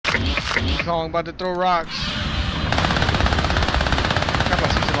Kong about to throw rocks. Crap, I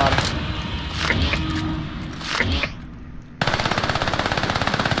see somebody.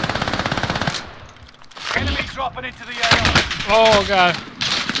 Enemy dropping into the AO. Oh god.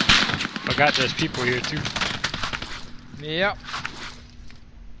 Forgot there's people here too. Yep.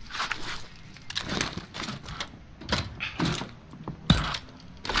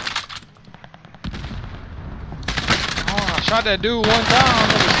 Oh, I shot that dude one time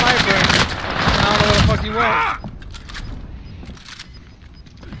with a sniper and I don't know where the fuck he went.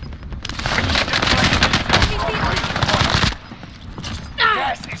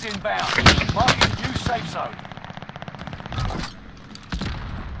 Gas is inbound. Marking new safe zone.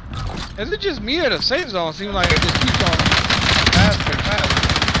 Is it just me or the safe zone seems like it just keeps on faster and faster?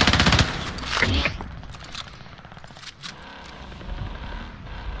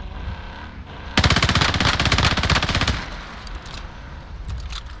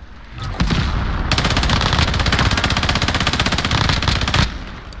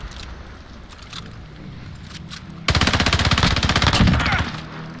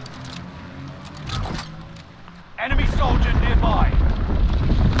 Enemy soldier nearby.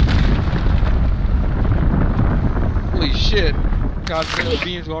 Holy shit. God's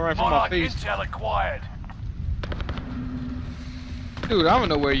beams going right from my Monarch face. intel acquired. Dude, I don't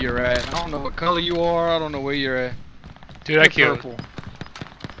know where you're at. I don't know what color you are. I don't know where you're at. Dude, I You're killed. purple.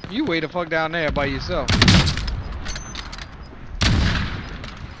 You way the fuck down there by yourself.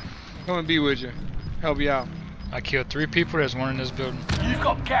 Come and be with you. Help you out. I killed 3 people. There's one in this building. You've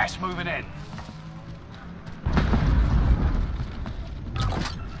got gas moving in.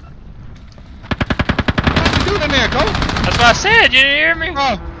 What you doing in there, Cole? That's what I said. You didn't hear me?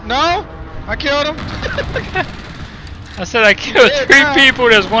 Oh, no? I killed him. I said I killed Yeah, 3 now. people.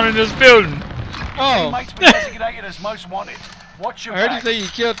 There's one in this building. Oh, Teammates been designated as most wanted. Watch your I heard you back. say you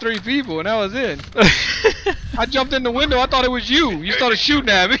killed 3 people and that was it. I jumped in the window. I thought it was you. You started shooting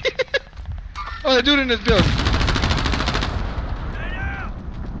at me. Oh, the dude in this building.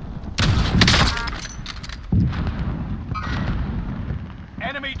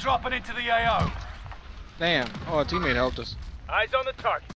 Enemy dropping into the AO. Damn. Oh, a teammate helped us. Eyes on the target.